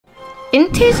In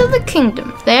Tears of the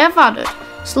Kingdom, they have added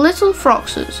little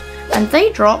Froxes, and they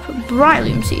drop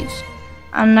Brightloom seeds.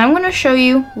 And I'm going to show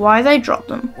you why they drop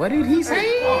them. What did he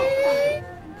say?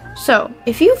 So,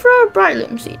 if you throw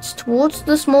Brightloom seeds towards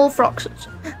the small Froxes,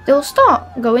 they'll start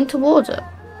going towards it.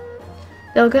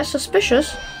 They'll get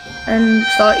suspicious and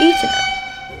start eating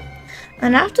it.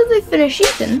 And after they finish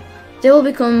eating, they will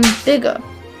become bigger.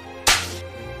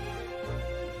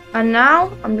 And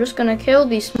now, I'm just going to kill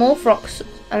these small Froxes,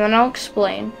 and then I'll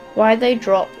explain why they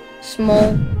drop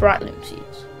small Brightloom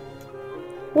seeds.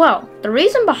 Well, the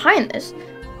reason behind this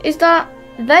is that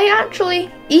they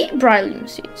actually eat Brightloom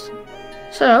seeds.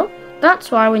 So,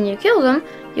 that's why when you kill them,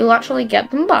 you'll actually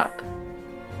get them back.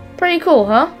 Pretty cool,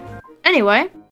 huh? Anyway,